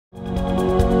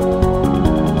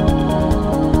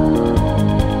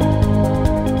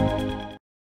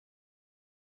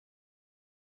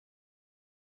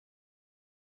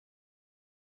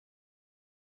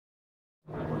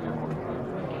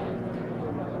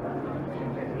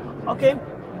Okay,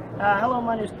 hello,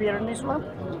 my name is Peter Nisla,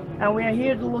 and we are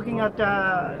here looking at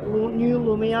the new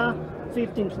Lumia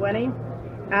 1520.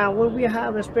 And what we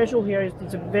have a special here is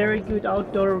it's a very good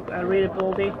outdoor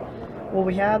readability. What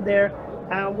we have there,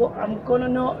 and what I'm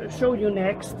gonna show you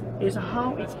next is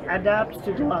how it adapts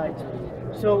to the light.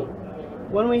 So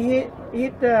when we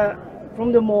hit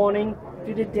from the morning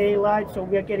to the daylight, so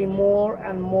we are getting more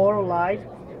and more light,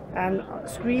 and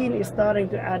screen is starting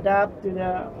to adapt to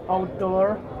the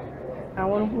outdoor. And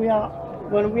when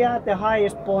we are at the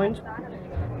highest point,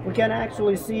 we can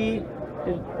actually see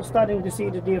starting to see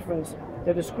the difference.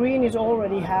 That the screen is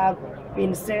already have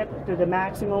been set to the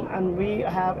maximum, and we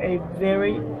have a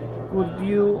very good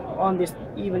view on this,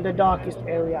 even the darkest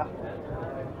area.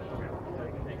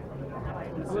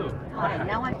 Hi,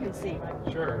 now I can see.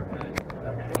 Sure.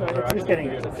 So it's just getting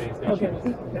it. Okay.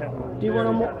 Do you want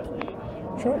to more?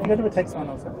 Sure, a little bit text one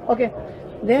also. Okay.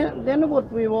 Then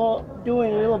what we were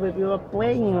doing a little bit, we were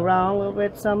playing around a little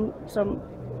bit, some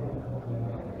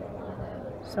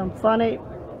funny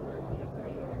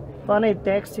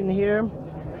text in here,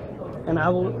 and I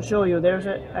will show you. There's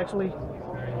actually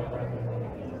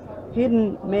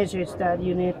hidden message that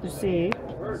you need to see.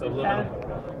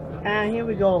 And here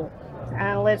we go.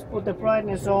 And let's put the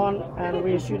brightness on, and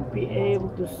we should be able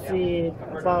to see it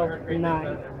about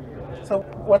 9. So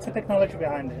what's the technology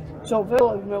behind it? So first,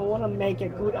 we want to make a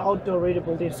good outdoor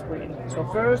readable disc screen. So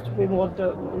first we want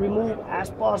to remove as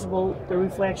possible the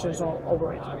reflections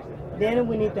over it. Then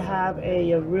we need to have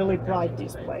a really bright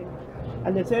display.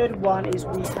 And the third one is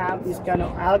we have this kind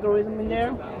of algorithm in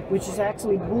there, which is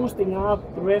actually boosting up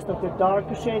the rest of the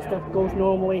darker shades that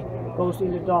normally goes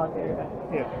in the dark area.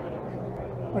 Yeah.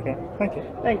 Okay, thank you.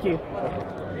 Thank you.